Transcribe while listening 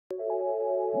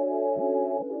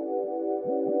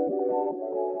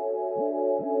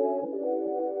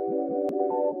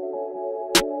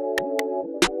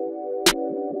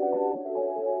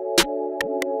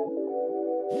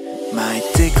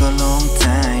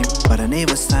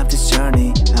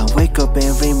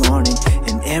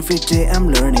every day I'm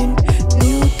learning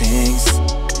new things.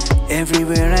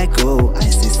 Everywhere I go, I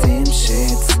see same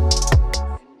shit.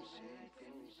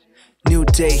 New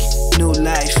day, new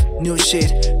life, new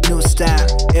shit, new style.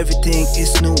 Everything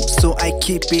is new, so I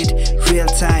keep it real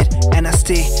tight and I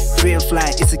stay real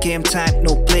fly. It's a game time,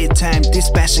 no playtime. This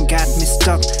passion got me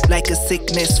stuck like a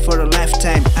sickness for a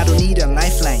lifetime. I don't need a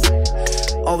lifeline,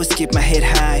 always keep my head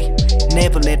high,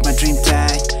 never let my dream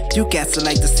die. You guys are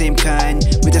like the same kind,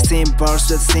 with the same bars,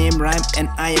 with the same rhyme, and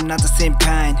I am not the same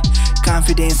kind.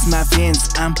 Confidence in my veins,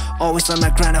 I'm always on my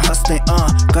grind, hustling,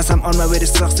 cause I'm on my way to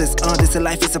success, this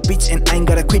life is a bitch and I ain't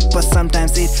gotta quit, but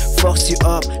sometimes it fucks you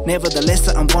up. Nevertheless,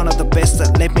 I'm one of the best.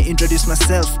 Let me introduce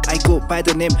myself, I go by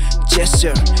the name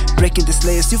Gesture. Breaking these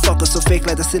layers, you fuckers so fake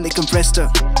like the silly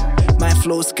compressor. My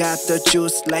flow's got the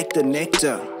juice like the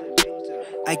nectar.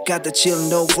 I got the chill,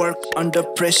 no work under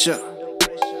pressure.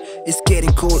 It's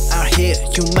getting cold out here,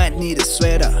 you might need a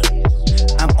sweater.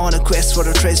 I'm on a quest for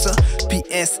a treasure.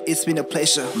 P.S. It's been a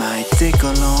pleasure. Might take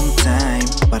a long time,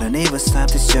 but I never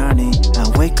stop this journey.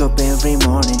 I wake up every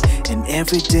morning, and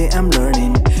every day I'm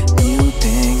learning new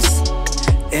things.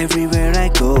 Everywhere I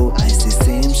go, I see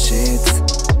same shit.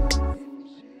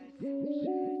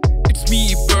 It's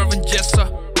me, BERV and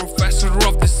Jessa, professor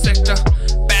of this sector,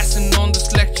 passing on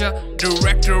this lecture,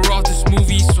 director of this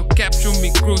movie. So capture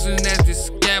me cruising as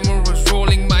this camera's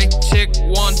rolling. Mic check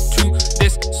 1, 2.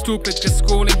 This stupid is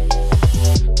schooling,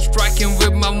 striking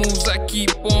with my moves, I keep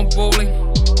on bowling.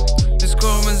 This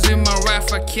current's in my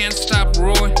rap, I can't stop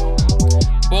rolling.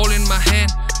 Ball in my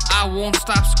hand, I won't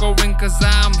stop scoring, cause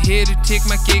I'm here to take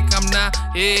my cake. I'm not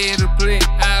here to play,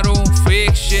 I don't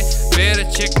fake shit. Better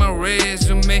check my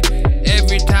resume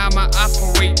every time I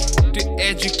operate, to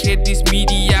educate these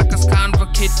mediocres,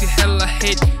 convocate the hell I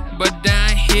hate. But I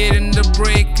ain't hitting the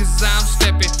break, cause I'm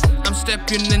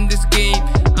stepping in this game.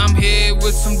 I'm here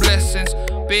with some blessings,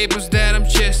 papers that I'm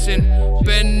chasing,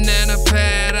 pen and a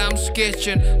pad I'm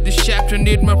sketching. This chapter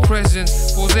need my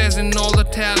presence, possessing all the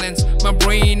talents. My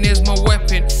brain is my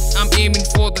weapon, I'm aiming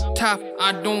for the top,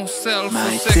 I don't sell for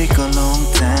Might seconds. take a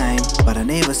long time, but I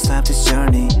never stop this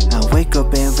journey. I wake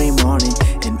up every morning,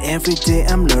 and every day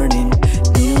I'm learning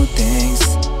new things.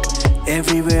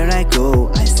 Everywhere I go,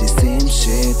 I see same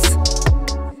shit.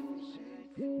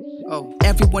 Oh,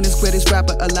 everyone is greatest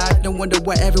rapper alive. No wonder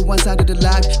why everyone's out of the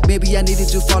life. Maybe I needed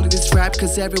to follow this rap,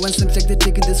 cause everyone seems like they're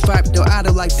taking this vibe. No, I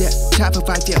don't like that type of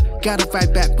vibe, yeah. Gotta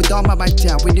fight back with all my might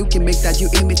down. When you can make that, you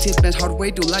imitate man's hard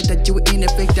way. Do like that, you ain't a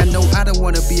fake. I know I don't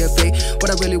wanna be a fake. What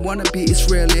I really wanna be is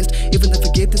realist. Even if I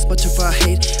get this much of a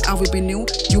hate, I will be new,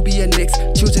 you be a next.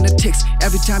 Choosing the text,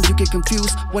 every time you get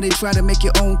confused when they try to make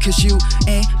your own, cause you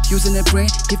ain't using a brain.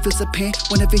 It feels a pain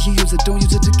whenever you use it, don't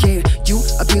use it again. You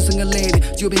abusing a lady,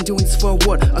 you've been doing this for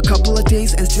what, a couple of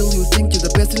days, and still you think you're the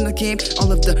best in the game.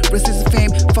 All of the rest is a fame,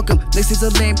 fuck 'em, this is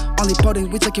a lame. Only part in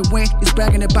which I can win is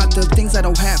bragging about the things I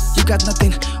don't have. You got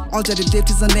nothing, all that you did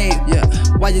is a name, yeah.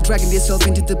 Why you dragging yourself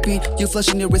into the pain? You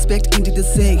flushing your respect into the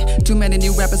sing. Too many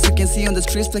new rappers you can see on the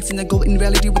streets, flexing a goal in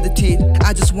reality with the team.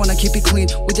 I just wanna keep it clean,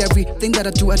 with everything that I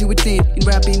do it clean. In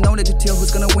rapping, no need to tell who's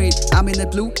gonna win. I'm in the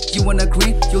blue, you wanna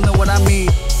green, you'll know what I mean.